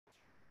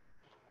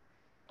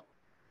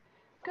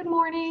Good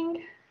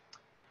morning.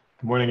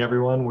 Good morning,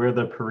 everyone. We're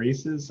the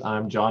Parises.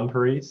 I'm John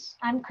Parise.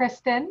 I'm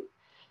Kristen,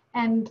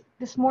 and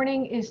this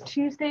morning is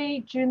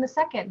Tuesday, June the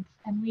 2nd,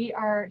 and we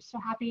are so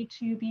happy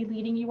to be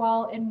leading you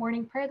all in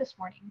morning prayer this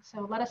morning.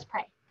 So let us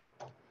pray.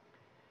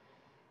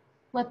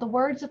 Let the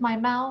words of my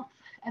mouth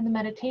and the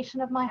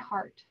meditation of my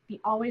heart be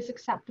always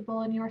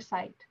acceptable in your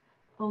sight,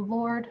 O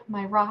Lord,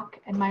 my rock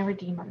and my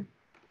redeemer.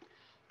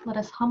 Let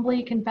us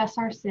humbly confess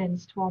our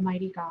sins to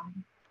Almighty God.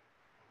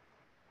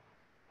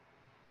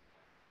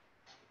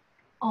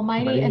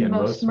 Almighty and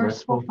most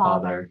merciful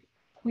Father,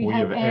 we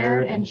have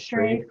erred and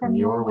strayed from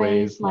your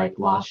ways like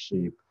lost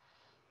sheep.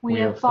 We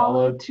have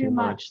followed too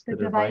much the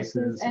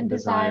devices and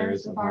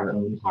desires of our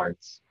own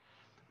hearts.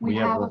 We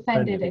have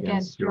offended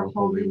against your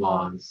holy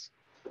laws.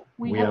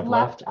 We have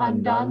left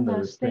undone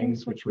those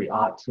things which we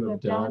ought to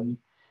have done,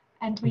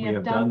 and we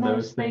have done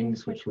those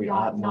things which we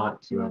ought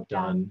not to have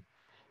done.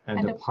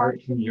 And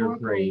apart from your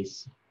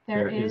grace,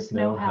 there is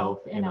no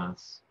health in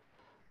us.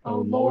 O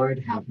Lord,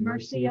 have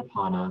mercy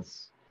upon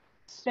us.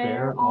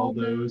 Spare all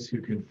those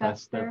who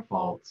confess their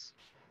faults.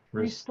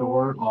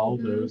 Restore all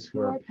those who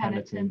are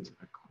penitent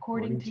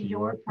according to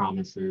your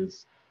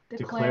promises,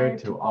 declared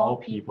to all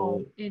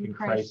people in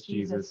Christ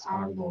Jesus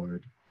our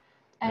Lord.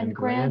 And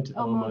grant,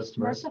 O most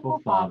merciful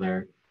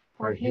Father,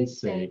 for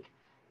his sake,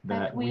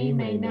 that we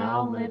may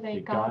now live a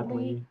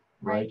godly,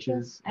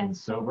 righteous, and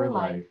sober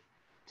life,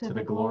 to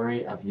the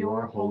glory of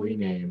your holy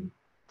name.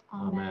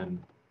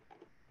 Amen.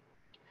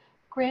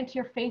 Grant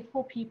your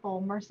faithful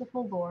people,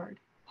 merciful Lord,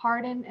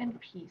 pardon and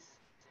peace,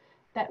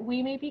 that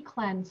we may be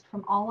cleansed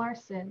from all our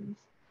sins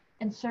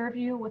and serve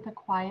you with a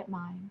quiet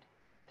mind,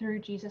 through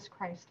Jesus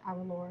Christ our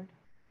Lord.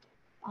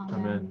 Amen.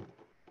 Amen.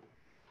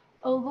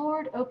 O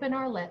Lord, open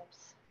our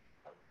lips,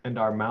 and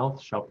our mouth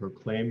shall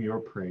proclaim your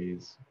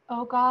praise.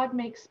 O God,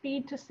 make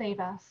speed to save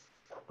us.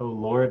 O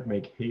Lord,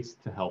 make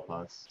haste to help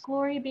us.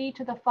 Glory be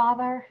to the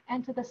Father,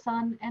 and to the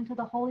Son, and to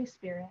the Holy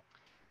Spirit.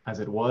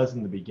 As it was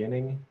in the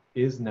beginning,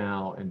 is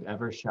now, and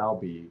ever shall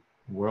be,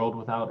 world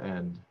without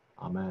end.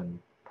 Amen.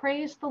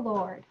 Praise the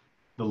Lord.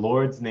 The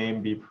Lord's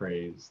name be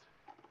praised.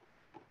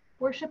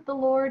 Worship the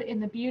Lord in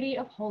the beauty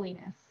of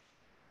holiness.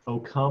 O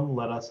come,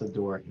 let us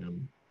adore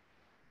him.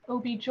 O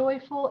be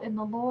joyful in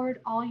the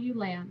Lord, all you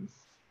lands.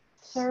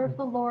 Serve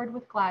the Lord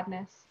with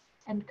gladness,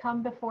 and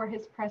come before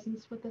his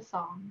presence with a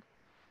song.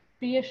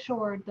 Be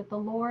assured that the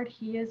Lord,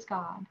 he is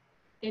God.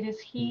 It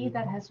is he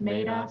that has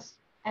made us,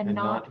 and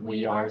not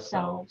we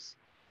ourselves.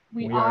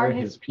 We are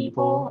his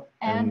people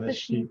and the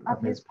sheep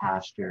of his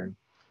pasture.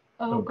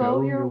 O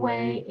go your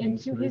way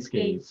into his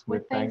gates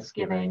with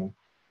thanksgiving,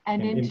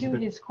 and into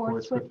his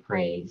courts with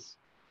praise.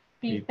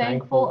 Be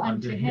thankful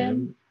unto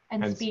him,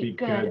 and speak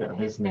good of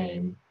his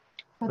name.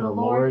 For the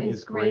Lord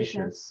is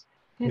gracious,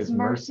 his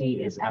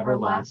mercy is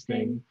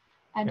everlasting,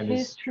 and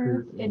his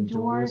truth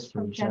endures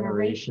from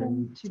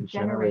generation to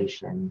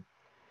generation.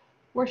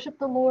 Worship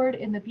the Lord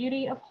in the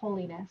beauty of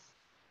holiness.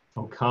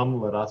 O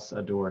come, let us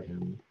adore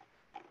him.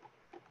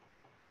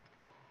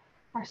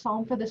 Our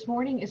psalm for this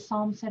morning is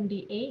Psalm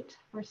 78,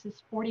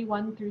 verses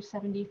 41 through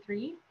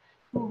 73.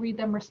 We'll read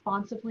them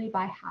responsively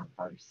by half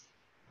verse.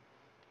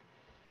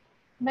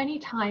 Many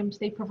times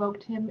they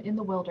provoked him in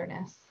the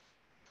wilderness,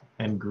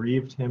 and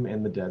grieved him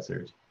in the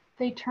desert.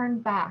 They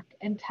turned back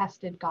and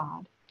tested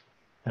God,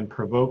 and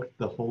provoked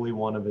the Holy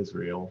One of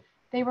Israel.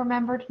 They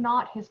remembered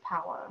not his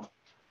power,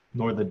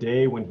 nor the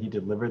day when he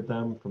delivered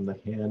them from the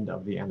hand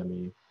of the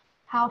enemy,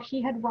 how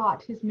he had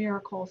wrought his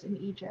miracles in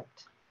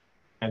Egypt,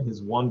 and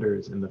his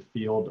wonders in the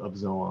field of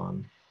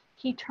Zoan.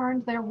 He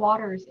turned their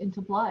waters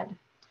into blood,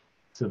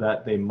 so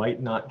that they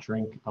might not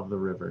drink of the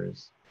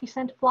rivers. He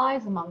sent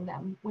flies among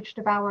them, which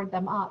devoured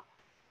them up,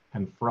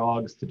 and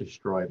frogs to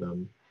destroy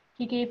them.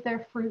 He gave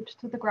their fruit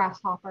to the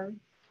grasshopper,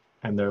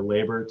 and their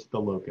labor to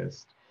the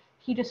locust.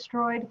 He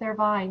destroyed their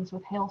vines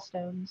with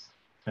hailstones,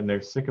 and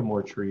their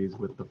sycamore trees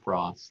with the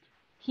frost.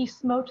 He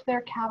smote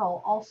their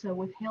cattle also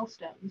with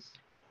hailstones,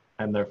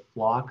 and their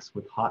flocks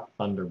with hot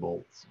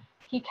thunderbolts.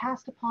 He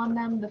cast upon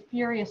them the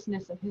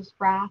furiousness of his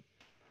wrath,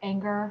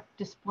 anger,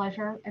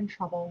 displeasure, and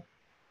trouble,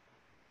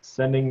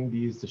 sending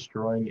these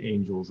destroying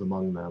angels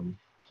among them.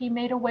 He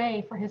made a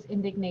way for his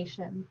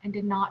indignation and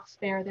did not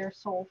spare their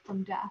soul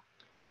from death,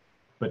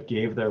 but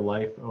gave their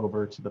life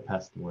over to the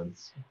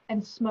pestilence,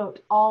 and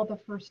smote all the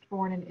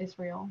firstborn in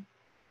Israel,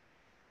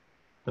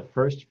 the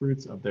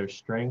firstfruits of their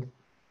strength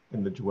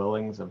in the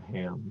dwellings of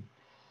Ham.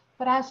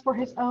 But as for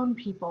his own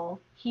people,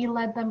 he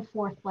led them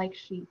forth like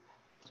sheep,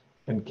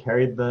 and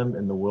carried them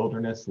in the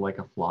wilderness like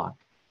a flock.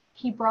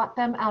 He brought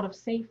them out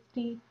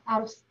safely,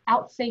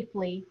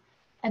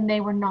 and they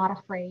were not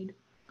afraid.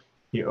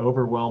 He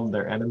overwhelmed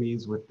their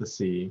enemies with the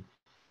sea,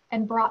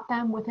 and brought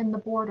them within the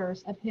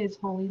borders of his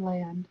holy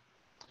land,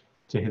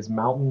 to his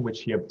mountain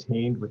which he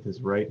obtained with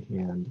his right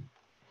hand.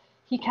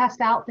 He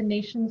cast out the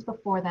nations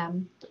before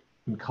them,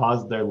 and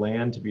caused their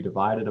land to be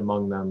divided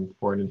among them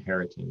for an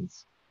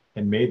inheritance,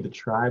 and made the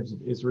tribes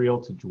of Israel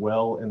to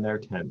dwell in their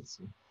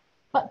tents.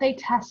 But they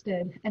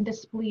tested and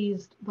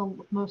displeased the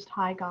Most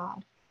High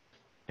God,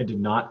 and did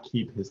not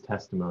keep his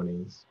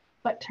testimonies,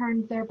 but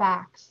turned their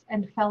backs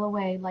and fell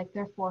away like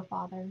their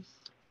forefathers.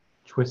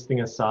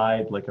 Twisting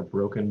aside like a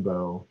broken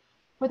bow,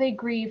 For they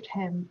grieved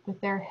him with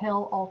their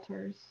hill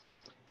altars.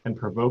 and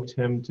provoked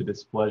him to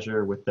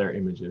displeasure with their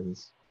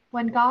images,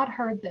 When God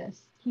heard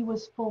this, he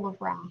was full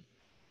of wrath,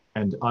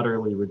 and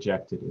utterly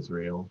rejected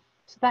Israel.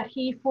 so that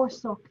he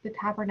forsook the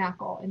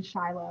tabernacle in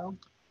Shiloh.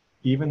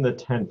 Even the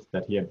tent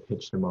that he had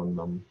pitched among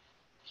them,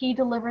 He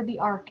delivered the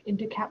ark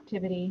into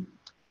captivity.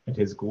 and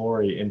his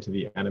glory into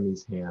the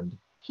enemy's hand,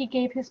 He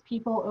gave his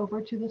people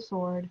over to the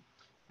sword.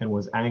 and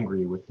was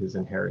angry with his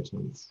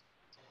inheritance.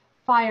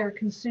 Fire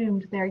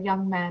consumed their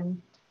young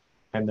men.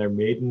 And their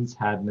maidens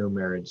had no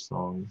marriage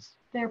songs,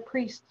 Their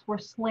priests were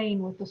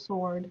slain with the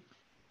sword.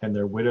 and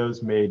their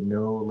widows made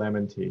no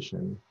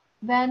lamentation.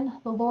 Then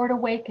the Lord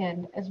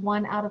awakened as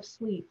one out of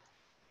sleep.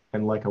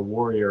 And like a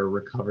warrior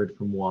recovered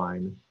from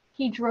wine,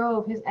 He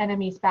drove his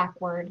enemies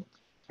backward.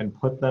 and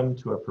put them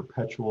to a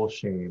perpetual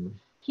shame.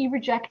 He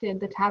rejected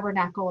the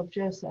tabernacle of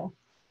Joseph,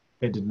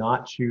 It did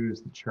not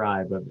choose the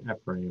tribe of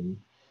Ephraim,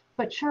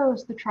 but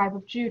chose the tribe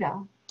of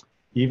Judah.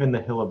 even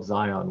the hill of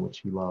Zion, which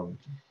he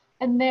loved,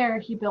 And there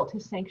he built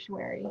his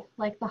sanctuary,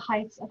 like the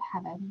heights of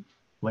heaven.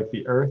 like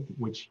the earth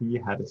which he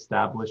had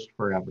established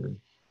forever,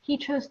 He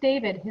chose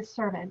David, his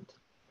servant.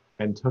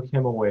 and took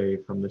him away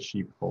from the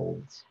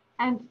sheepfolds.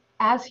 And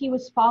as he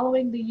was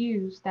following the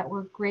ewes that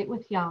were great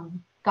with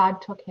young,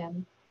 God took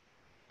him.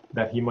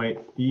 That he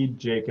might feed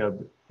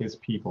Jacob his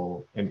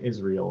people, and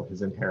Israel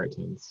his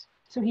inheritance,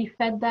 So he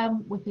fed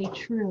them with a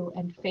true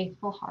and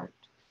faithful heart.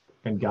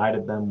 and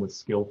guided them with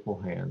skillful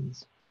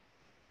hands.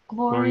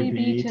 Glory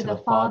be to the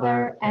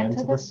Father, and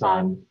to the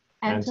Son,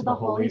 and to the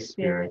Holy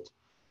Spirit,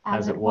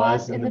 as it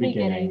was in the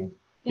beginning,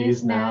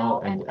 is now,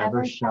 and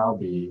ever shall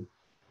be,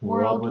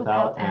 world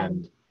without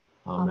end.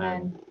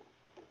 Amen.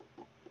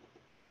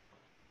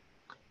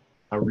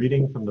 A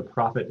reading from the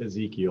prophet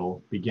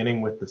Ezekiel,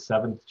 beginning with the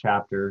 7th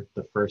chapter,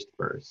 the 1st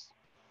verse.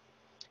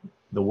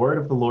 The word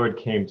of the Lord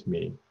came to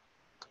me.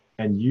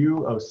 And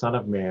you, O son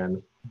of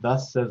man,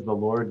 thus says the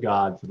Lord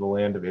God to the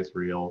land of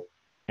Israel,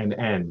 an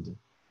end.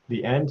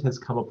 The end has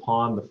come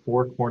upon the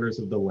four corners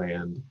of the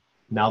land.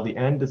 Now the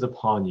end is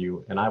upon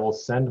you, and I will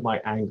send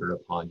my anger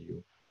upon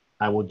you.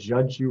 I will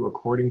judge you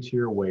according to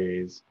your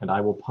ways, and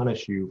I will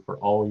punish you for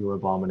all your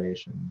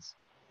abominations.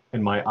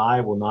 And my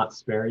eye will not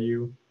spare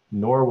you,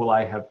 nor will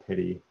I have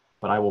pity,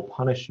 but I will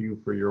punish you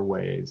for your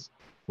ways,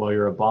 while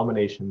your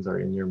abominations are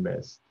in your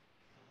midst.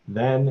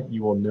 Then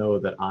you will know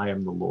that I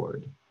am the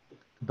Lord.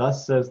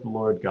 Thus says the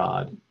Lord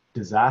God,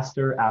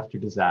 disaster after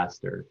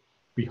disaster,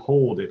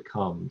 behold, it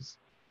comes.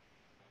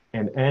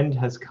 An end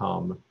has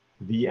come,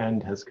 the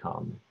end has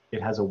come.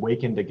 It has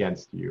awakened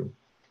against you.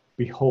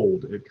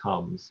 Behold, it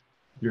comes.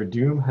 Your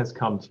doom has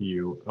come to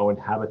you, O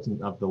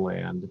inhabitant of the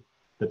land.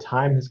 The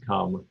time has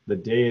come, the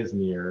day is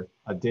near,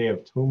 a day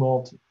of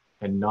tumult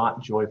and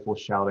not joyful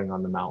shouting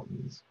on the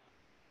mountains.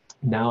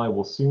 Now I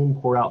will soon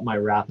pour out my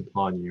wrath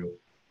upon you,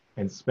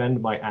 and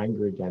spend my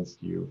anger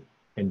against you,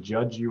 and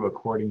judge you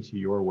according to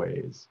your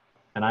ways.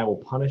 And I will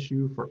punish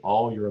you for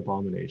all your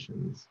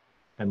abominations.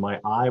 And my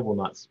eye will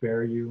not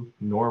spare you,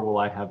 nor will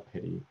I have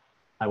pity.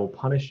 I will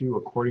punish you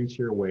according to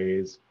your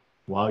ways,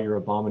 while your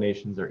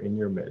abominations are in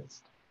your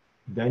midst.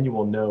 Then you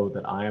will know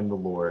that I am the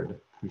Lord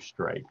who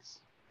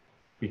strikes.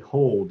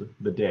 Behold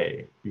the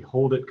day,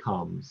 behold it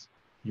comes.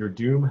 Your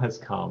doom has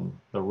come,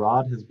 the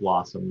rod has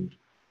blossomed,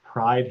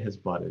 pride has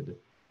budded,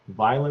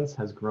 violence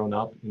has grown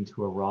up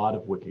into a rod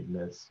of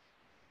wickedness.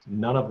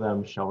 None of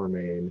them shall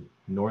remain,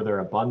 nor their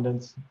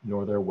abundance,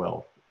 nor their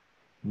wealth.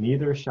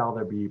 Neither shall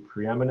there be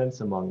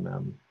preeminence among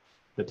them.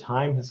 The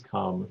time has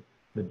come,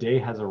 the day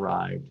has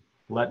arrived.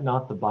 Let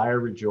not the buyer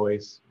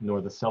rejoice,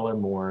 nor the seller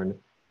mourn,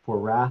 for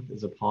wrath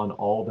is upon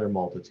all their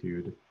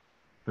multitude.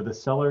 For the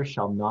seller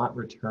shall not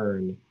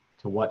return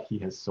to what he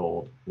has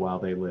sold while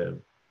they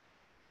live.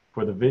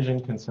 For the vision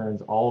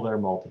concerns all their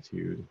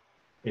multitude.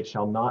 It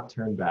shall not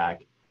turn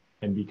back,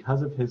 and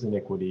because of his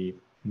iniquity,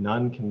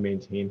 none can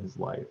maintain his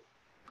life.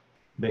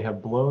 They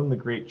have blown the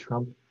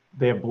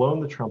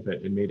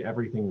trumpet and made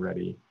everything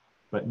ready,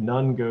 but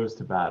none goes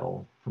to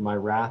battle, for my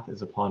wrath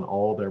is upon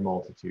all their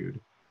multitude.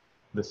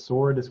 The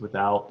sword is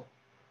without,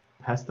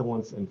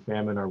 pestilence and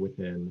famine are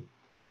within.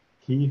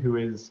 He who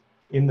is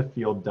in the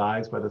field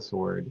dies by the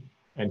sword,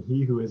 and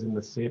he who is in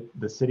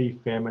the city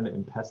famine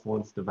and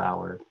pestilence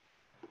devour.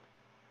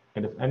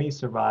 And if any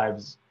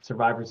survivors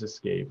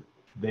escape,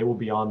 they will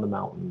be on the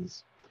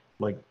mountains,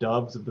 like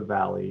doves of the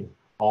valley,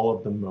 all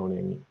of them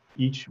moaning,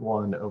 each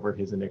one over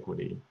his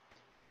iniquity.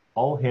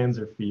 All hands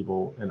are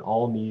feeble, and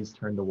all knees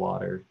turn to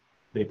water.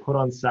 They put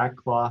on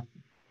sackcloth,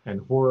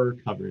 and horror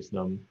covers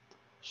them.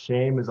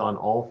 Shame is on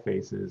all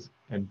faces,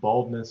 and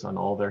baldness on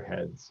all their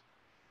heads.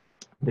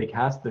 They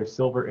cast their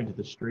silver into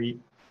the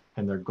street,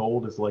 and their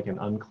gold is like an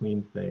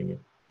unclean thing.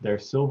 Their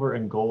silver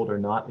and gold are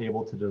not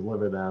able to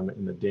deliver them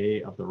in the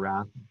day of the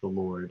wrath of the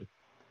Lord.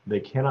 They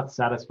cannot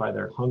satisfy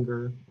their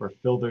hunger or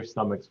fill their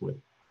stomachs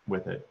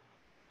with it.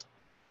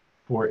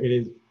 For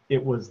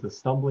it was the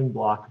stumbling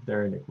block of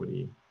their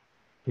iniquity.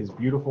 His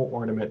beautiful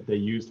ornament they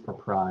used for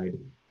pride.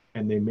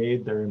 and they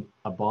made their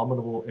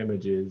abominable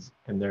images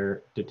and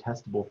their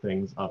detestable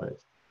things of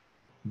it.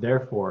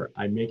 Therefore,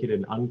 I make it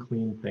an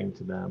unclean thing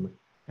to them,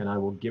 and I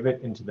will give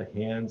it into the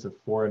hands of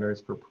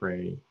foreigners for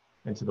prey,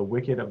 and to the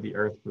wicked of the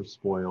earth for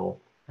spoil,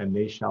 and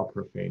they shall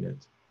profane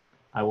it.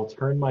 I will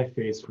turn my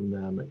face from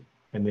them,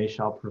 and they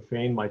shall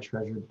profane my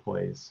treasured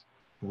place.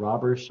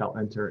 Robbers shall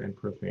enter and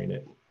profane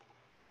it.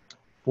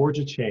 Forge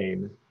a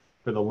chain,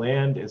 for the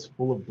land is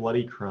full of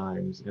bloody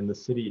crimes, and the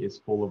city is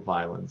full of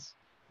violence.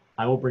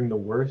 I will bring the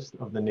worst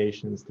of the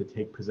nations to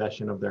take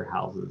possession of their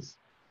houses.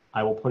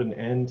 I will put an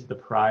end to the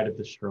pride of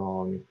the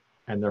strong,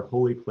 and their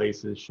holy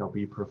places shall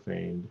be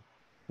profaned.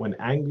 When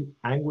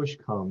anguish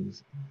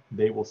comes,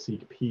 they will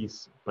seek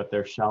peace, but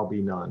there shall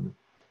be none.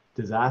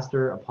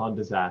 Disaster upon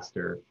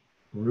disaster,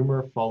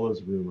 rumor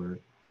follows rumor.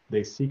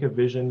 They seek a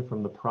vision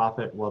from the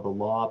prophet, while the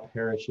law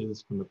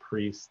perishes from the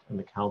priest and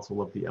the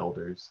council of the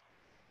elders.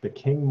 The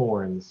king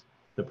mourns,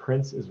 the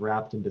prince is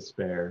wrapped in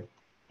despair,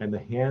 and the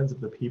hands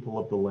of the people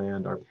of the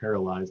land are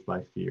paralyzed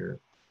by fear.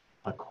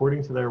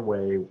 According to their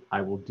way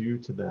I will do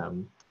to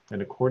them,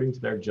 and according to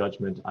their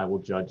judgment I will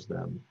judge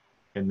them,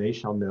 and they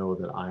shall know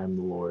that I am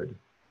the Lord.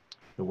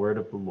 The word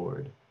of the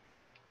Lord.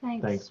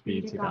 Thanks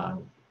be to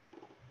God.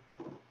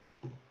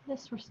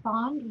 Let's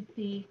respond with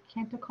the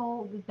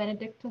canticle, the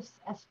Benedictus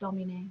es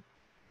Domine.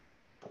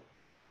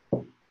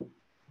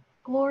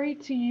 Glory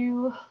to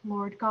you,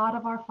 Lord God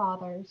of our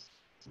fathers.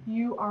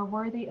 You are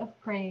worthy of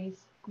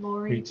praise.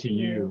 Glory to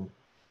you.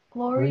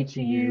 Glory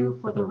to you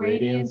for the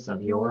radiance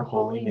of your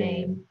holy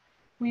name.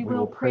 We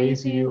will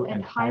praise you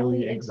and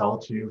highly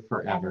exalt you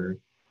forever.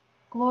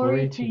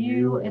 Glory to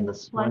you in the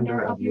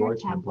splendor of your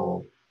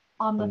temple.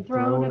 On the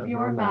throne of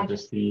your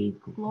majesty,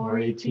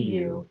 glory to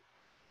you.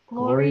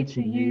 Glory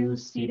to you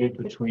seated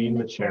between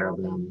the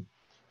cherubim.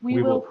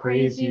 We will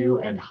praise you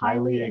and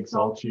highly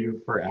exalt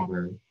you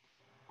forever.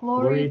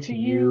 Glory to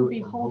you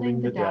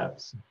beholding the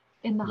depths.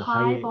 In the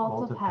high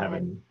vault of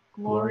heaven,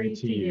 glory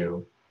to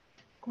you.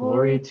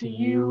 Glory to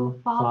you,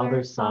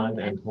 Father, Son,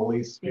 and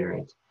Holy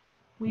Spirit.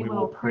 We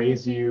will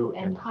praise you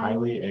and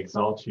highly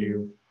exalt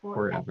you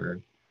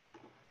forever.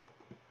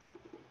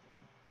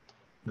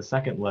 The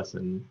second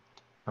lesson,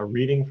 a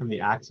reading from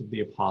the Acts of the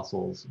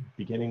Apostles,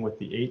 beginning with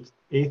the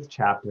eighth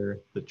chapter,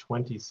 the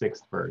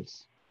 26th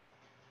verse.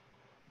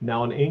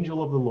 Now an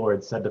angel of the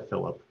Lord said to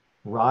Philip,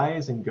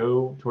 "Rise and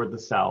go toward the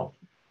south,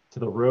 to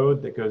the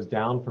road that goes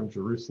down from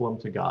Jerusalem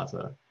to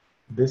Gaza.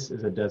 This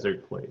is a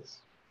desert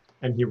place."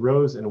 And he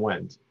rose and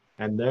went,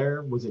 and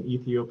there was an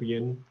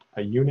Ethiopian,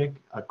 a eunuch,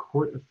 a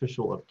court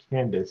official of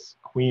Candace,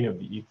 queen of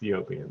the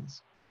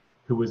Ethiopians,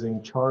 who was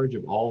in charge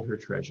of all her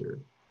treasure.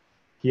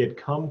 He had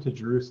come to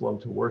Jerusalem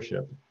to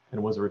worship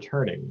and was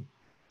returning,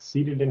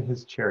 seated in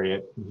his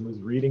chariot, and he was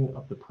reading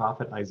of the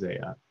prophet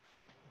Isaiah.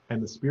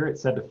 And the Spirit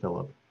said to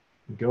Philip,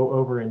 "Go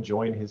over and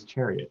join his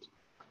chariot."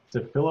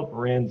 So Philip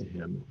ran to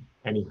him,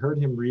 and he heard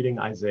him reading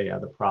Isaiah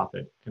the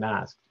prophet, and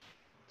asked,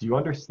 "Do you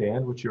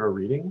understand what you are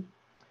reading?"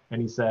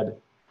 And he said,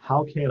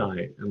 "How can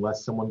I,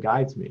 unless someone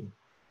guides me?"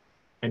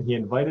 And he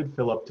invited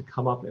Philip to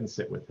come up and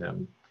sit with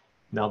him.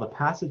 Now the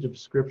passage of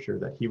scripture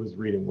that he was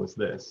reading was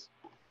this: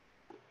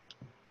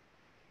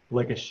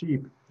 "Like a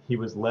sheep, he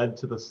was led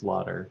to the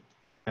slaughter,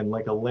 and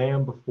like a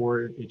lamb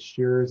before its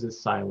shearers is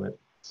silent,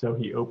 so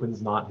he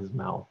opens not his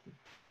mouth.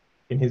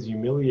 In his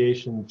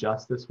humiliation,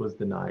 justice was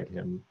denied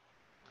him.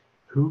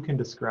 Who can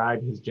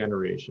describe his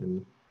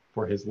generation?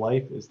 For his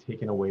life is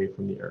taken away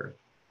from the earth."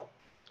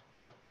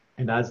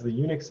 And as the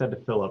eunuch said to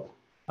Philip,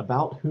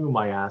 "About whom,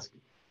 I ask,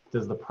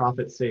 does the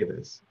prophet say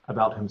this?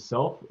 About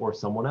himself or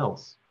someone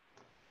else?"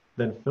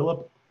 Then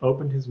Philip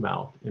opened his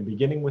mouth, and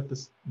beginning with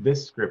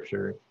this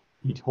scripture,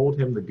 he told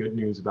him the good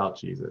news about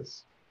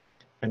Jesus.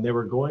 And they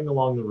were going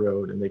along the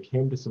road, and they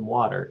came to some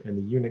water, and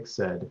the eunuch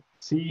said,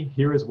 "See,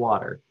 here is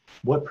water.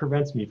 What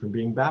prevents me from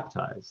being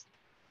baptized?"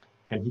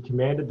 And he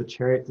commanded the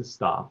chariot to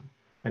stop,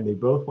 and they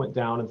both went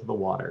down into the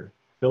water,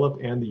 Philip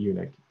and the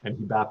eunuch, and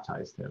he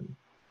baptized him.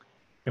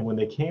 And when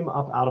they came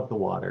up out of the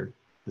water,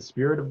 the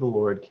Spirit of the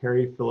Lord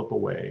carried Philip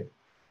away,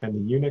 and the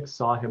eunuch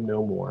saw him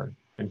no more,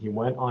 and he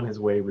went on his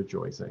way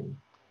rejoicing.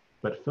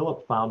 But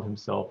Philip found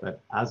himself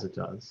at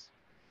Azotus.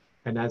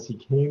 And as he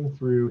came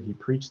through, he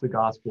preached the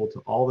gospel to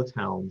all the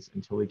towns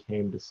until he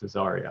came to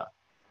Caesarea.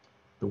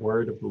 The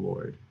word of the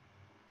Lord.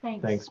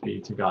 Thanks be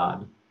to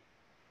God.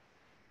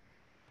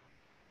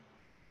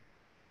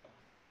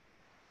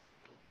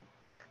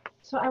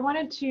 So I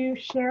wanted to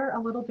share a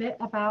little bit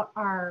about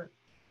our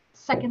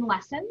second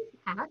lesson,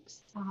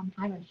 Acts.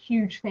 I'm a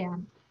huge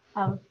fan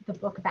of the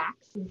book of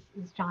Acts,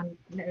 as John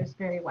knows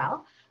very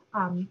well.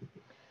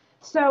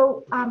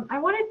 So I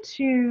wanted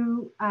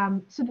to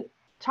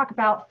talk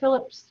about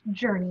Philip's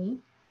journey,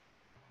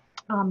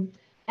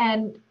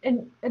 and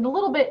a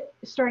little bit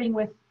starting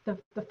with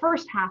the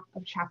first half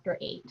of chapter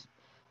 8.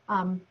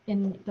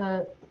 In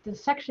the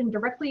section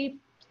directly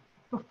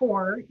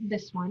before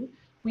this one,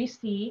 we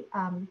see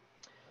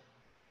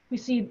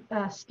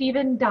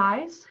Stephen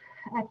dies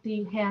at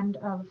the hand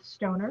of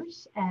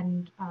stoners,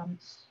 and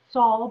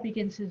Saul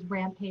begins his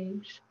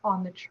rampage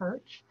on the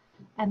church,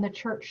 and the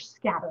church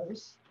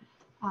scatters.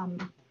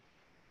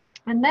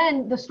 And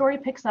then the story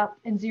picks up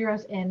and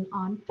zeroes in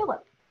on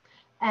Philip.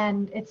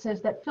 And it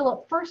says that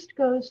Philip first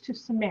goes to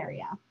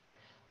Samaria.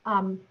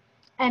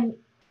 And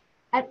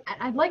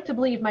I'd like to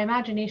believe, my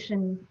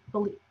imagination,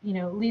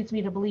 leads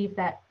me to believe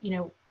that,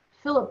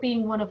 Philip,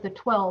 being one of the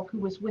 12 who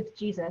was with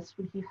Jesus,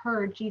 when he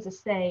heard Jesus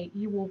say,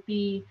 "You will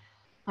be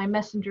my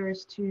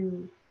messengers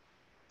to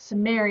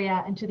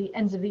Samaria and to the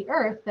ends of the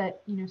earth,"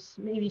 that,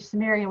 maybe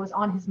Samaria was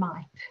on his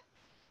mind.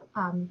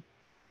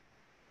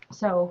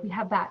 So we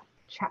have that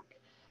check.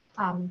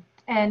 And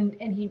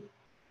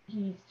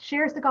he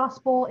shares the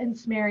gospel in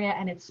Samaria,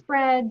 and it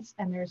spreads,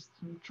 and there's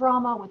some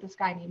drama with this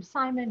guy named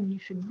Simon, and you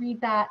should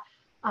read that.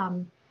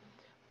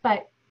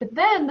 But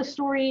then the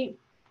story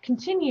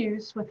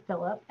continues with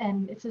Philip,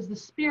 and it says the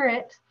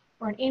Spirit,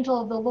 or an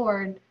angel of the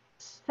Lord,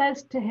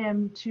 says to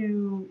him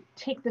to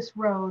take this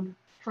road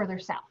further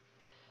south.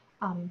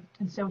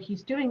 And so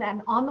he's doing that,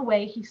 and on the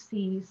way he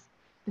sees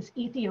this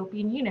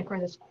Ethiopian eunuch, or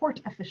this court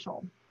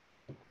official.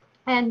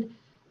 And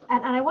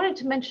I wanted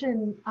to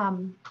mention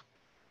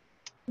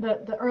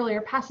the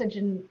earlier passage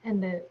and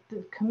the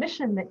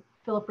commission that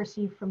Philip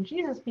received from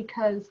Jesus,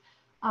 because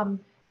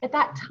at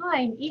that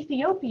time,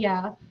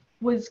 Ethiopia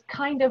was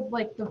kind of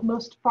like the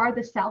most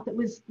farthest south. It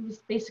was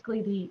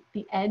basically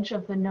the edge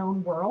of the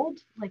known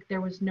world. Like,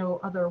 there was no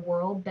other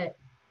world that,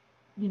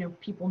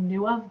 people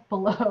knew of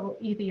below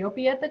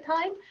Ethiopia at the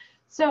time.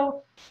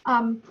 So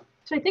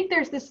I think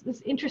there's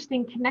this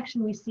interesting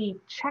connection. We see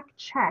check,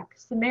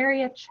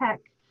 Samaria,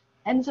 check,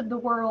 ends of the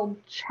world,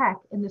 check,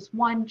 in this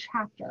one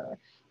chapter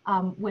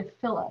with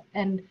Philip.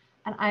 And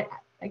I,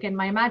 again,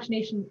 my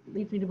imagination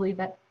leads me to believe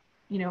that,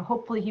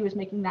 hopefully he was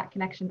making that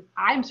connection.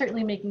 I'm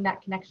certainly making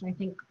that connection. I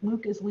think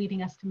Luke is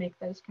leading us to make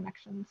those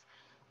connections.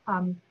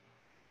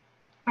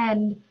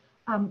 And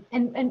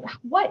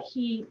what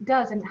he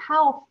does, and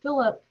how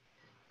Philip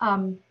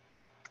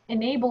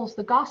enables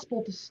the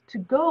gospel to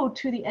go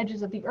to the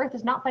edges of the earth,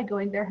 is not by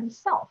going there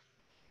himself,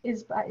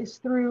 is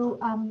through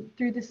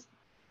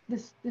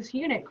this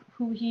eunuch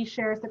who he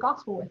shares the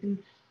gospel with. And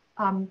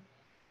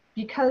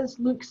because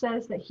Luke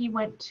says that he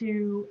went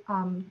to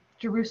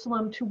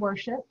Jerusalem to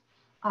worship,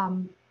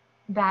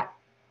 that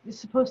is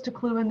supposed to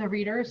clue in the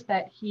readers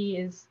that he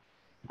is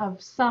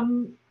of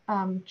some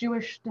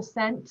Jewish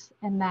descent,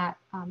 and that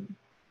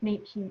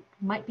he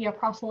might be a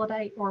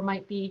proselyte, or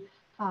might be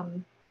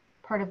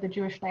part of the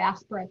Jewish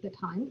diaspora at the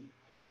time.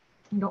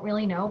 We don't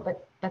really know,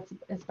 but that's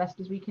as best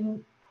as we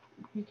can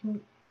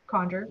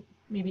conjure.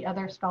 Maybe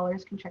other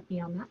scholars can check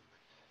me on that.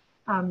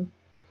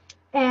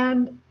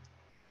 And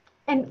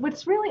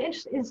what's really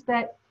interesting is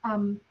that,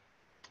 and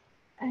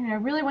I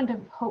really want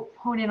to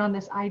hone in on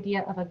this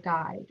idea of a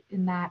guide,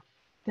 in that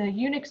the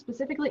eunuch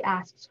specifically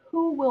asks,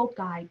 "Who will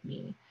guide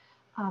me?"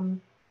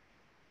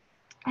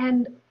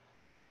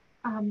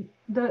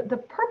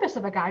 The purpose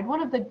of a guide,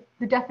 one of the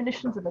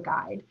definitions of a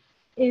guide,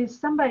 is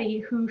somebody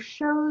who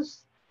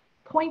shows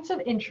points of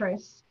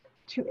interest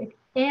to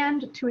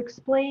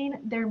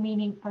explain their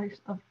meaning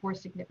or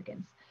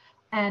significance.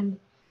 And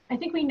I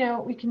think we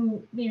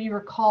can maybe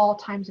recall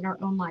times in our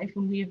own life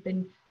when we have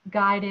been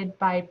guided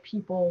by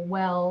people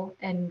well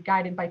and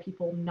guided by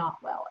people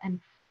not well. And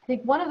I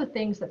think one of the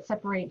things that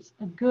separates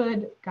a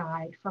good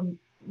guide from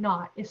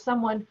not is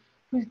someone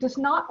who does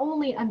not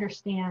only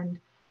understand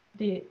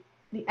the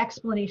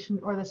explanation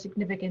or the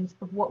significance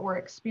of what we're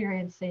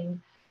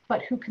experiencing,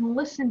 but who can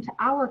listen to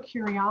our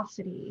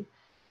curiosity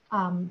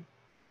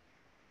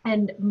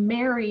and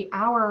marry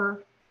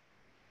our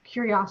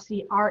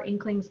curiosity, our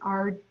inklings,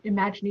 our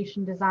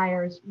imagination,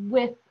 desires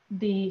with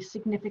the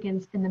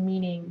significance and the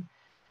meaning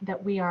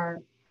that we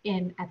are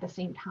in at the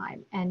same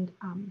time. And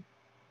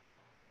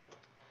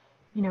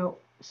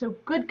so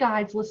good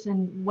guides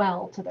listen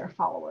well to their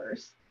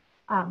followers.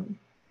 And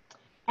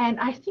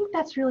I think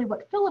that's really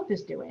what Philip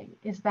is doing,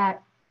 is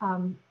that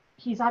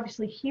he's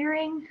obviously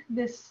hearing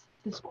this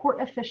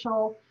court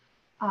official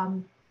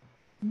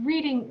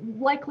reading,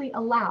 likely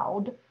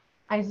aloud,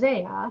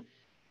 Isaiah,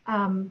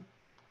 and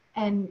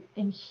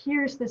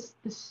here's this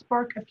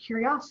spark of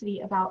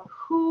curiosity about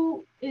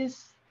who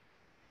is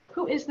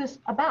this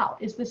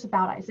about? Is this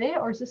about Isaiah,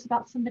 or is this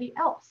about somebody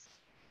else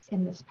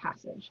in this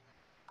passage?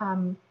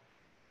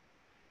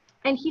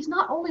 And he's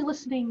not only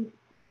listening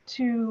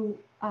to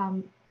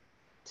the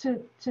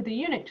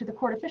eunuch, to the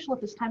court official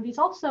at this time, but he's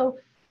also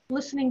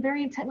listening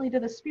very intently to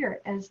the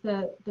Spirit, as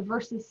the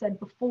verses said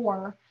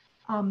before,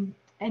 and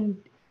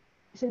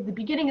so at the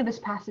beginning of this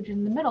passage,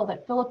 in the middle,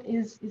 that Philip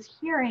is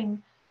hearing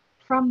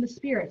from the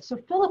Spirit. So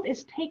Philip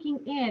is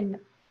taking in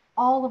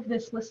all of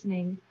this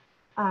listening,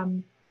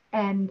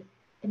 and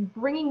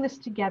bringing this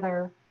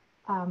together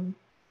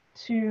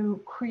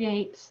to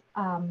create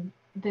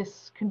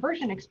this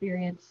conversion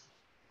experience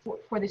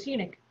for this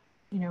eunuch.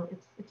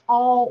 It's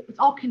all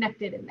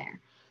connected in there.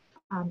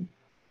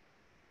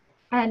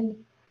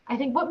 And I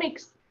think what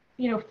makes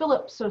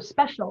Philip so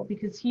special,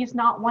 because he's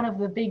not one of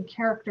the big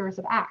characters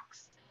of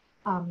Acts.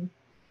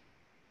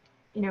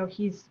 He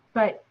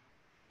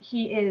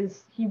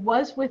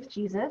was with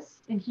Jesus,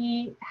 and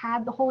he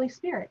had the Holy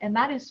Spirit, and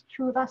that is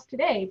true of us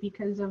today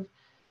because of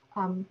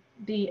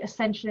the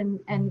Ascension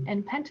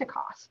and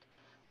Pentecost.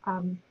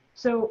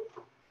 So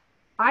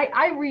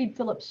I read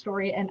Philip's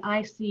story and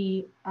I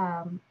see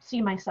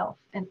myself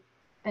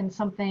and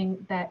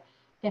something that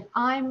if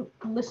I'm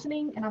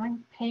listening and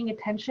I'm paying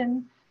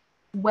attention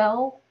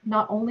well,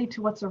 not only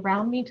to what's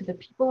around me, to the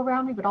people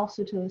around me, but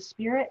also to the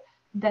Spirit,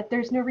 that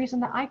there's no reason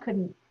that I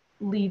couldn't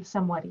lead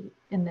somebody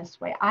in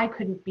this way. I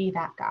couldn't be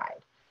that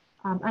guide.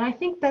 And I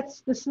think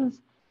this is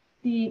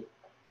the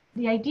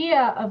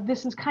idea of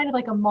this is kind of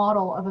like a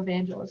model of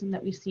evangelism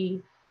that we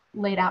see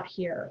laid out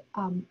here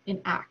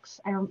in Acts.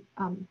 I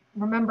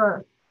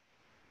remember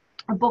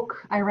a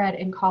book I read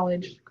in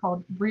college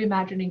called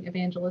Reimagining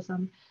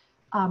Evangelism,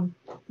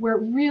 where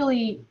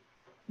really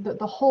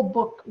the whole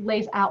book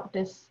lays out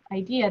this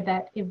idea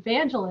that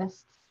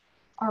evangelists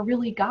are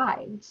really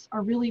guides,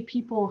 are really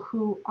people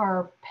who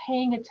are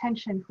paying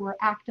attention, who are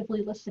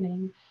actively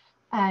listening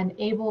and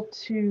able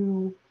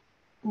to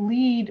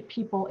lead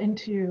people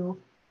into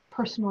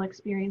personal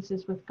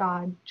experiences with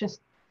God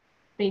just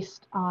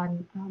based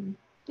on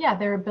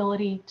their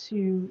ability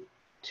to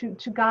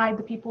guide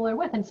the people they're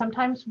with. And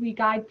sometimes we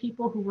guide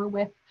people who we're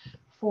with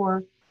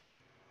for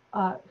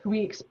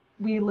who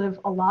we live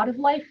a lot of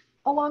life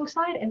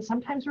alongside, and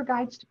sometimes we're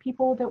guides to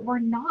people that we're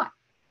not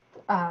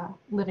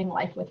living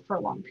life with for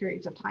long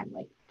periods of time.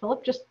 Like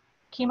Philip just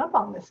came up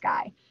on this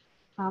guy,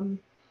 and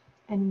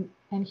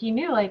he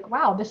knew, like,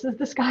 wow,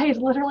 this guy is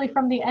literally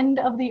from the end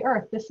of the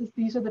earth.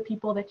 These are the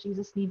people that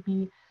Jesus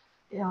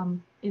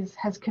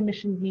has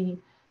commissioned me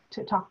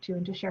to talk to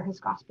and to share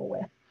his gospel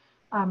with.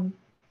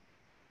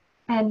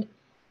 And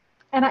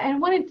I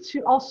wanted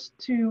to also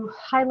to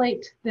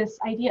highlight this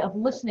idea of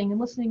listening and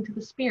listening to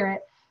the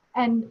Spirit,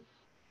 and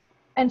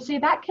say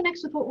that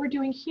connects with what we're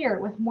doing here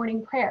with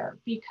morning prayer,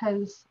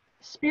 because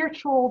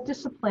spiritual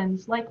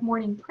disciplines like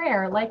morning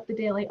prayer, like the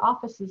daily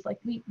offices, like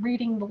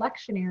reading the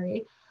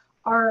lectionary,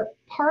 are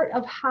part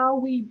of how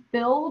we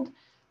build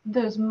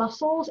those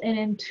muscles and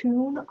in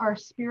tune our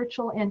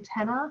spiritual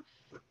antenna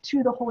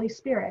to the Holy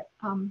Spirit.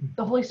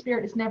 The Holy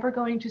Spirit is never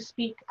going to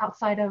speak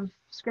outside of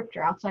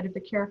Scripture, outside of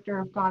the character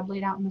of God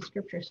laid out in the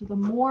Scripture. So the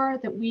more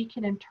that we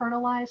can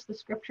internalize the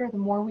Scripture, the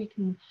more we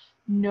can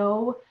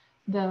know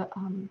the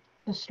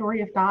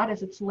story of God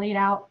as it's laid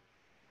out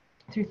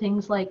through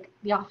things like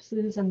the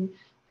offices and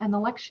the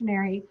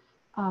lectionary,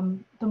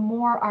 the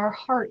more our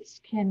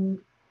hearts can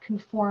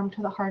conform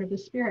to the heart of the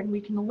Spirit, and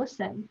we can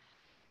listen,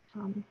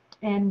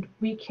 and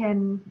we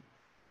can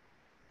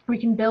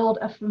build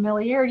a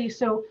familiarity.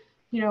 So,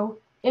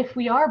 if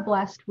we are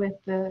blessed with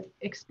the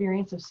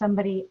experience of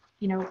somebody,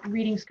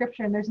 reading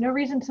Scripture, and there's no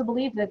reason to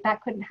believe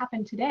that couldn't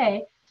happen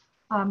today,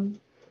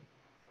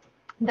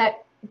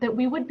 that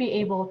we would be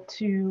able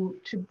to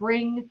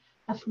bring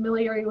a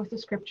familiarity with the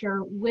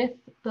Scripture, with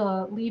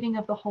the leading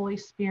of the Holy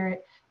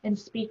Spirit, and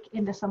speak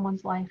into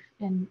someone's life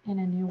in a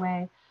new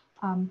way.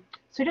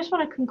 So I just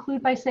want to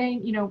conclude by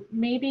saying,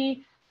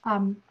 maybe, I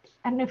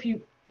don't know if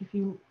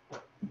you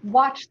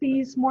watch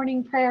these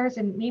morning prayers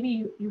and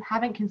maybe you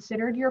haven't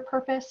considered your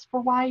purpose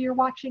for why you're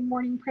watching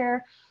morning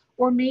prayer,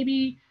 or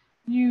maybe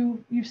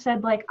you've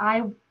said, like,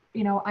 I'm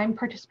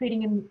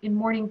participating in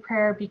morning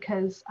prayer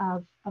because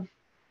of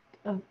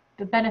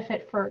the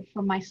benefit for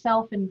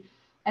myself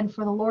and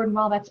for the Lord. And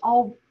while that's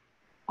all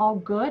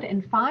good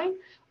and fine,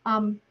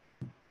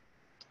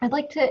 I'd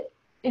like to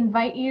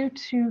invite you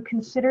to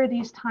consider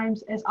these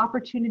times as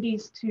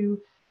opportunities to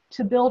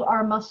build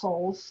our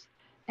muscles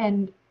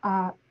and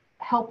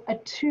help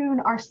attune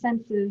our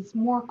senses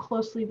more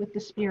closely with the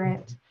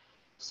Spirit,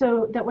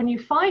 so that when you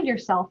find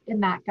yourself in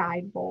that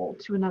guide role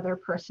to another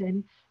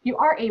person, you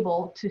are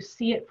able to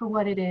see it for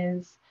what it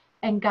is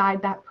and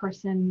guide that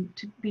person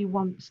to be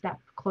one step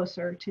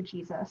closer to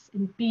Jesus,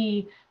 and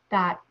be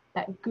that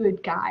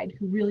good guide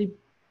who really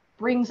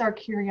brings our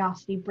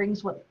curiosity,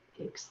 brings what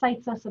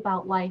excites us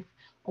about life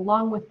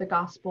along with the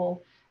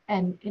gospel,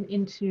 and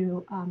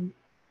into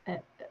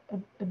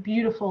a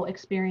beautiful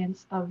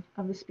experience of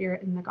the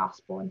Spirit in the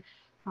gospel.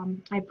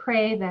 And I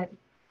pray that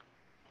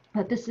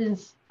this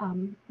is,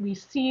 we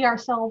see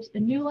ourselves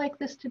anew like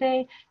this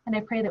today, and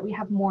I pray that we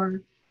have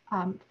more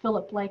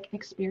Philip-like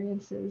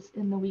experiences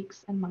in the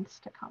weeks and months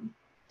to come.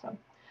 So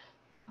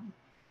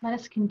let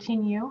us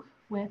continue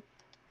with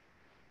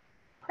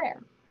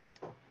prayer,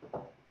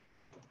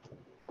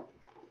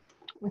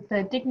 with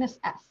the Dignus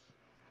S.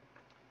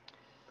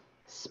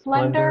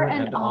 Splendor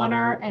and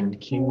honor and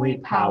kingly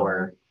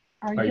power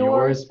are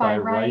yours by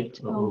right,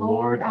 O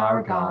Lord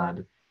our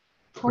God.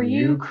 For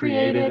you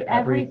created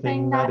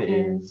everything that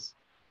is,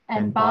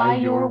 and by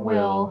your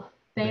will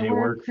they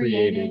were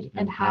created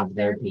and have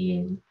their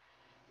being.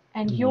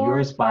 And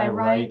yours by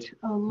right,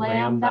 O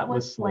Lamb that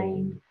was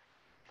slain,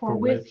 for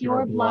with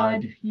your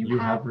blood you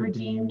have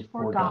redeemed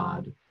for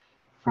God,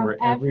 from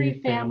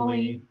every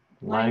family,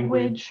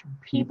 language,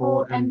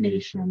 people, and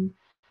nation,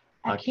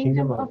 a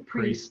kingdom of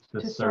priests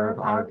to serve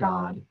our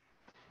God.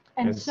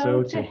 And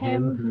so to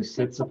him who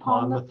sits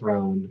upon the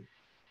throne,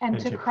 and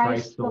to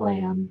Christ the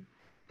Lamb,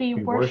 be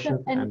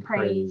worship and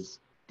praise,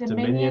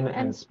 dominion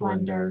and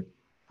splendor,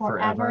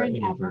 forever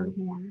and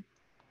evermore.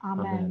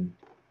 Amen.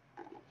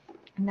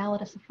 And now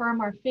let us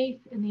affirm our faith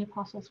in the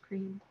Apostles'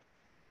 Creed.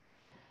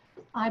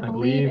 I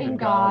believe in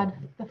God,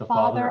 the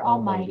Father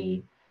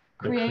Almighty,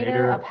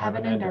 creator of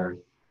heaven and earth.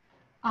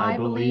 I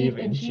believe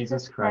in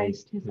Jesus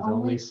Christ, his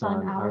only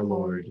Son, our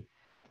Lord.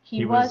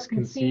 He was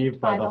conceived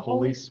by the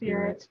Holy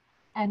Spirit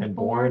and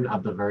born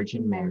of the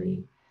Virgin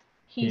Mary.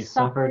 He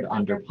suffered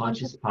under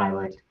Pontius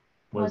Pilate,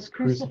 was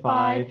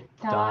crucified,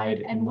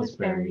 died, and was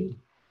buried.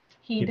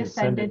 He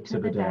descended to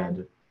the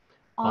dead.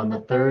 On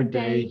the third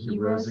day he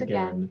rose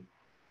again.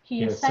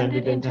 He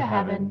ascended into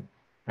heaven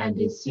and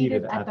is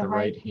seated at the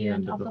right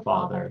hand of the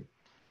Father.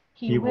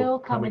 He will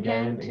come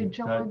again to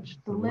judge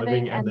the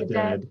living and the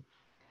dead.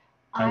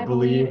 I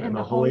believe in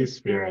the Holy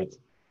Spirit,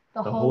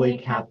 the Holy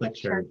Catholic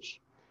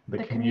Church,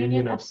 the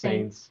communion of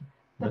saints,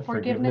 the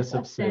forgiveness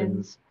of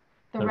sins,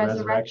 the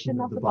resurrection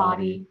of the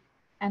body,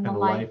 and the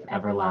life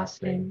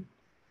everlasting.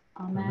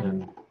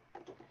 Amen.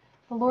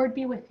 The Lord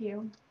be with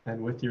you.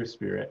 And with your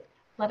spirit.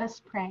 Let us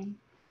pray.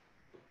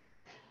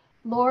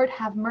 Lord,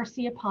 have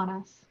mercy upon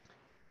us.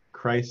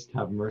 Christ,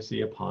 have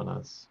mercy upon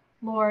us.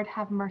 Lord,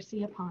 have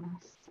mercy upon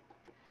us.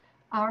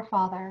 Our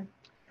Father,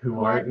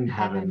 who art in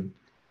heaven,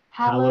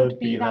 hallowed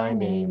be thy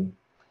name.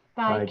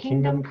 Thy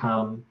kingdom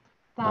come,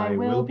 thy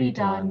will be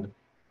done,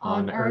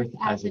 on earth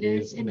as it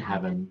is in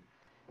heaven.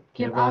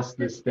 Give us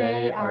this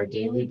day our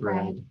daily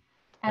bread,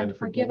 and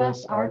forgive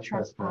us our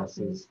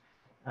trespasses,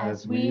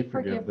 as we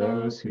forgive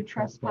those who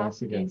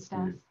trespass against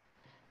us.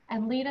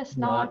 And lead us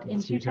not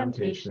into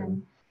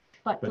temptation,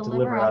 but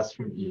deliver us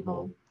from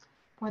evil.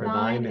 For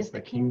thine is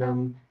the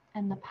kingdom,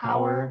 and the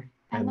power,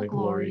 and the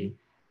glory,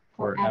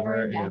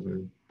 forever and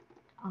ever.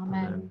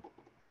 Amen.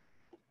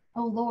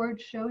 O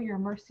Lord, show your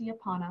mercy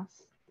upon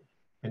us.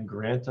 And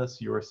grant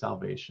us your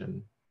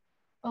salvation.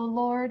 O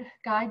Lord,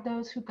 guide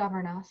those who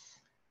govern us.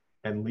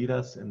 And lead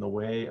us in the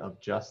way of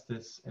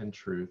justice and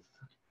truth.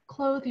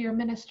 Clothe your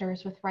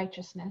ministers with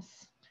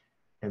righteousness.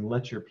 And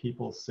let your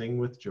people sing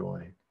with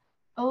joy.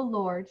 O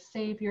Lord,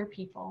 save your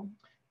people.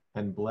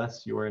 And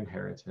bless your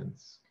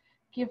inheritance.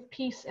 Give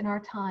peace in our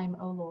time,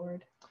 O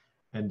Lord.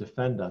 And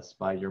defend us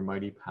by your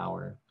mighty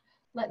power.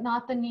 Let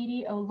not the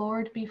needy, O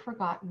Lord, be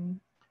forgotten.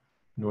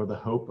 Nor the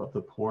hope of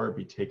the poor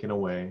be taken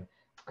away.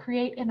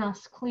 Create in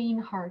us clean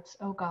hearts,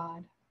 O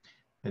God.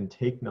 And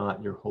take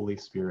not your Holy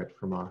Spirit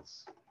from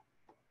us.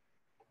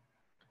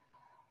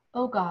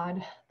 O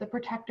God, the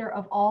protector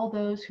of all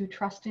those who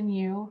trust in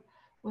you,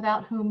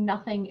 without whom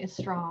nothing is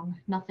strong,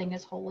 nothing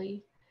is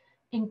holy,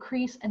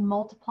 increase and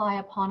multiply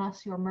upon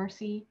us your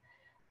mercy,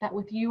 that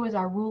with you as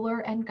our ruler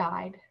and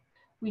guide,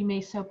 we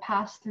may so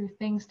pass through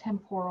things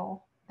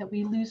temporal, that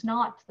we lose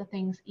not the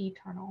things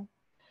eternal.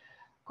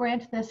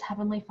 Grant this,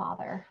 Heavenly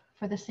Father,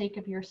 for the sake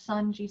of your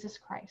Son, Jesus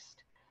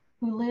Christ,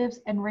 who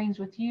lives and reigns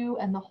with you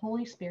and the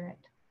Holy Spirit,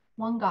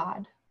 one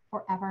God,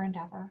 forever and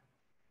ever.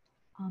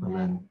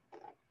 Amen.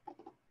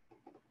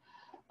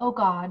 O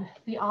God,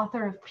 the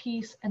author of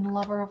peace and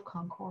lover of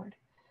concord,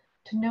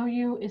 to know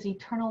you is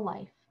eternal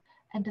life,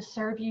 and to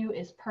serve you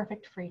is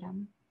perfect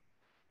freedom.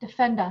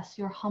 Defend us,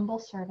 your humble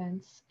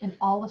servants, in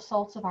all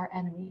assaults of our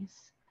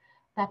enemies,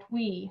 that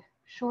we,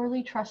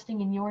 surely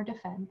trusting in your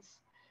defense,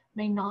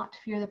 may not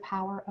fear the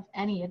power of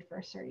any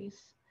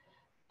adversaries,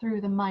 through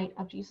the might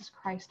of Jesus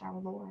Christ our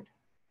Lord.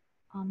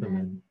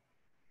 Amen.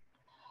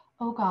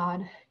 O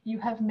God, you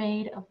have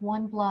made of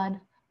one blood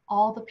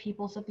all the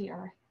peoples of the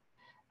earth,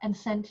 and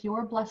sent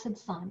your blessed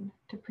Son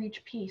to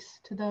preach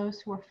peace to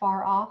those who are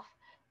far off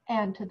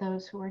and to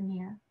those who are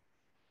near.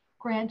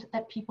 Grant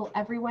that people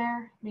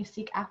everywhere may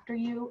seek after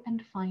you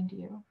and find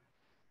you.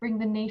 Bring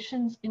the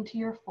nations into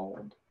your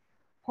fold.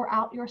 Pour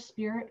out your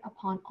Spirit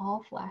upon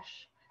all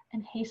flesh,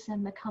 and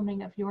hasten the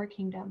coming of your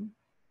kingdom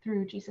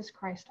through Jesus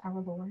Christ our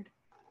Lord.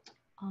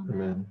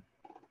 Amen.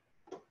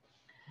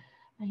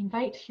 I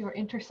invite your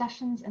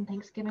intercessions and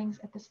thanksgivings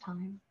at this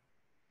time.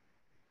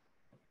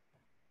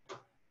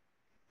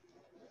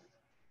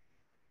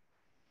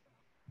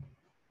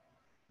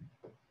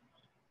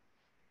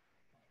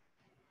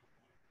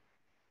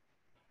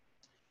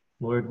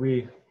 Lord,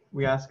 we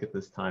ask at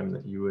this time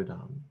that you would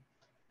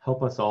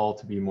help us all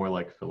to be more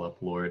like Philip,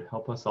 Lord.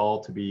 Help us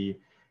all to be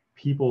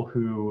people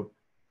who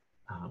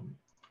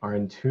are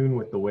in tune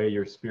with the way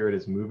your Spirit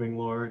is moving,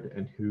 Lord,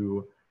 and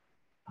who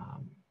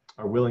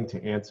are willing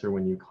to answer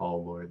when you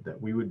call, Lord.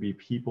 That we would be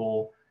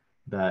people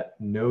that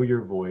know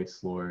your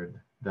voice,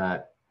 Lord,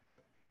 that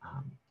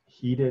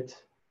heed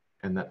it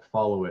and that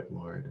follow it,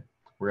 Lord,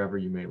 wherever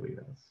you may lead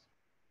us.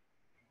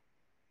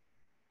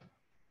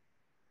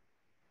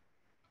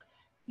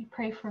 We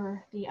pray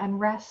for the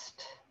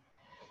unrest,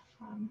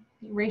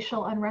 the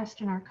racial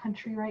unrest in our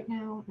country right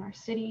now, in our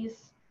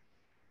cities.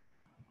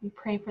 We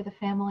pray for the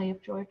family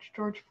of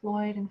George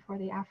Floyd and for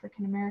the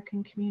African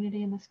American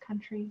community in this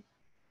country.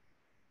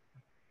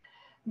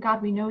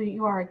 God, we know that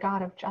you are a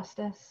God of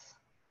justice.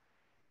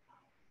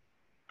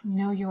 We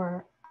know you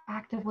are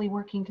actively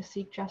working to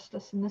seek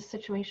justice in this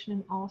situation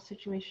and all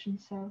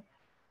situations. So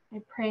I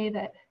pray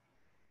that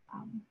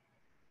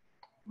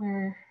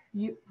where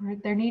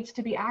there needs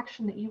to be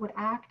action, that you would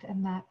act,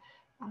 and that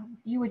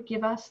you would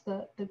give us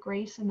the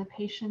grace and the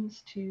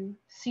patience to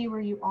see where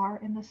you are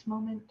in this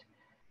moment,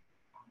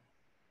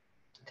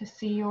 to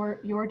see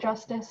your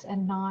justice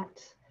and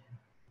not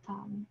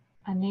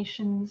a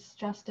nation's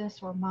justice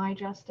or my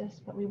justice,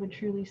 but we would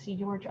truly see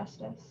your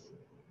justice.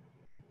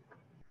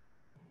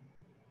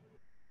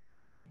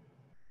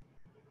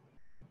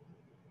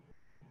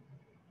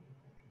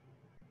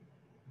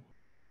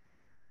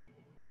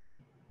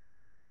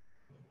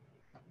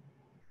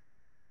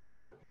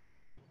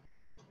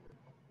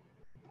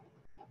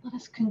 Let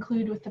us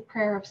conclude with the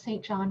prayer of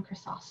St. John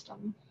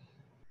Chrysostom.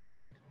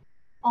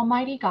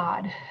 Almighty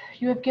God,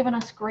 you have given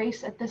us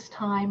grace at this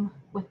time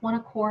with one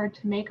accord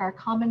to make our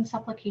common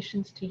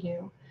supplications to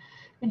you,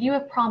 and you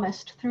have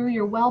promised through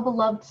your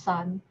well-beloved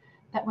Son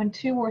that when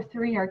 2 or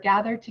 3 are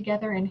gathered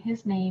together in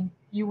his name,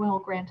 you will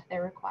grant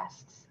their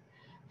requests.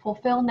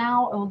 Fulfill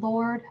now, O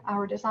Lord,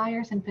 our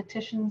desires and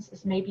petitions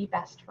as may be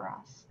best for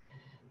us,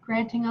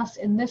 granting us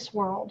in this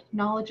world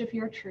knowledge of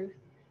your truth,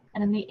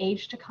 and in the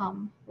age to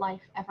come,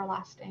 life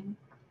everlasting.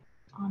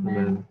 Amen.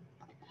 Amen.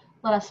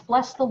 Let us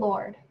bless the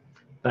Lord.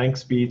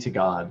 Thanks be to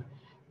God.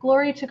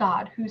 Glory to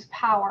God, whose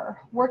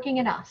power, working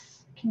in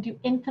us, can do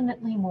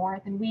infinitely more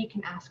than we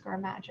can ask or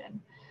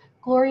imagine.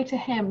 Glory to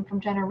him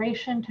from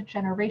generation to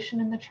generation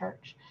in the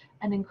church,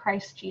 and in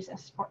Christ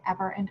Jesus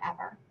forever and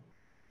ever.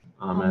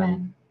 Amen.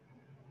 Amen.